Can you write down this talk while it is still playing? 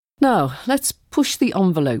Now, let's push the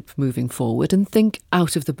envelope moving forward and think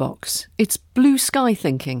out of the box. It's blue sky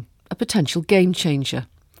thinking, a potential game changer.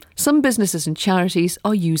 Some businesses and charities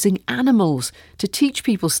are using animals to teach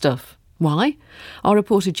people stuff. Why? Our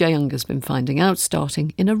reporter Jay Unger's been finding out,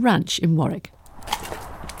 starting in a ranch in Warwick.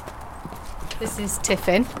 This is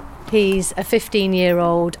Tiffin. He's a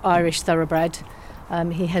 15-year-old Irish thoroughbred.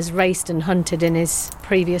 He has raced and hunted in his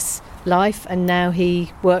previous life, and now he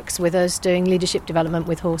works with us doing leadership development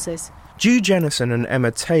with horses. Ju Jennison and Emma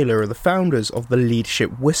Taylor are the founders of the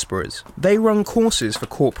Leadership Whisperers. They run courses for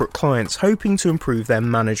corporate clients hoping to improve their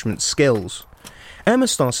management skills. Emma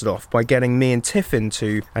started off by getting me and Tiffin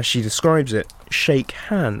to, as she describes it, shake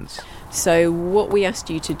hands. So what we asked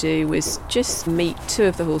you to do was just meet two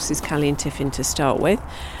of the horses, Callie and Tiffin, to start with.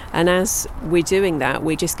 And as we're doing that,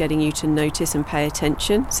 we're just getting you to notice and pay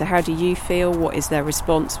attention. So how do you feel? What is their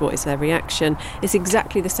response? What is their reaction? It's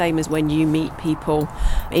exactly the same as when you meet people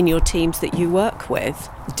in your teams that you work with.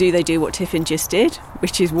 Do they do what Tiffin just did,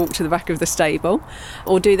 which is walk to the back of the stable?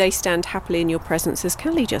 Or do they stand happily in your presence as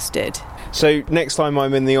Callie just did? So next time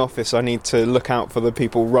I'm in the office, I need to look out for the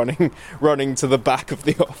people running to the back of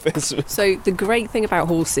the office. So the great thing about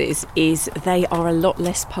horses is they are a lot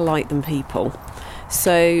less polite than people.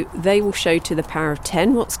 So they will show to the power of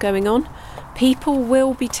 10 what's going on. People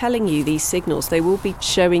will be telling you these signals. They will be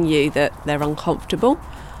showing you that they're uncomfortable.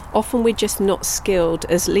 Often we're just not skilled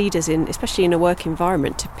as leaders, especially in a work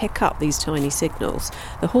environment, to pick up these tiny signals.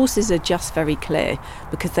 The horses are just very clear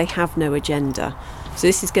because they have no agenda. So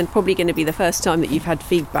this is probably going to be the first time that you've had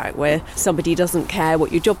feedback where somebody doesn't care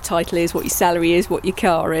what your job title is, what your salary is, what your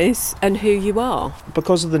car is, and who you are.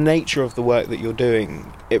 Because of the nature of the work that you're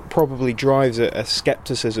doing, it probably drives a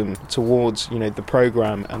scepticism towards, the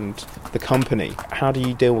programme and the company. How do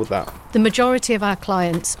you deal with that? The majority of our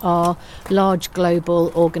clients are large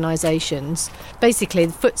global organisations. Basically,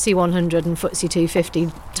 the FTSE 100 and FTSE 250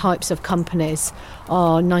 types of companies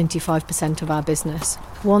are 95% of our business.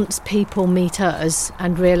 Once people meet us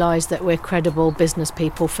and realise that we're credible business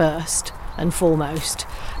people first and foremost,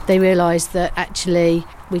 they realise that actually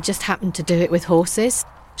we just happen to do it with horses.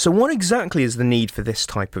 So what exactly is the need for this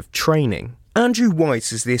type of training? Andrew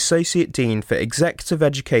White is the Associate Dean for Executive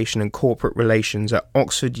Education and Corporate Relations at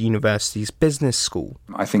Oxford University's Business School.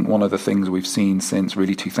 I think one of the things we've seen since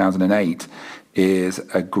really 2008 is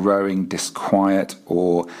a growing disquiet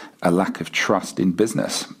or a lack of trust in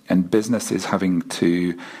business. And business is having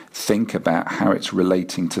to think about how it's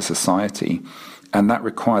relating to society. And that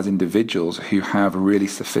requires individuals who have really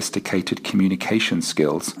sophisticated communication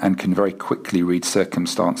skills and can very quickly read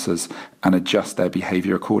circumstances and adjust their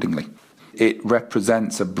behaviour accordingly. It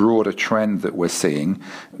represents a broader trend that we're seeing,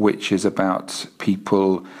 which is about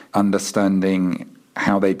people understanding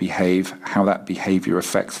how they behave, how that behaviour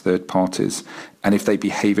affects third parties, and if they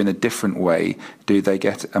behave in a different way, do they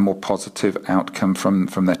get a more positive outcome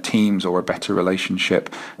from their teams or a better relationship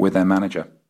with their manager?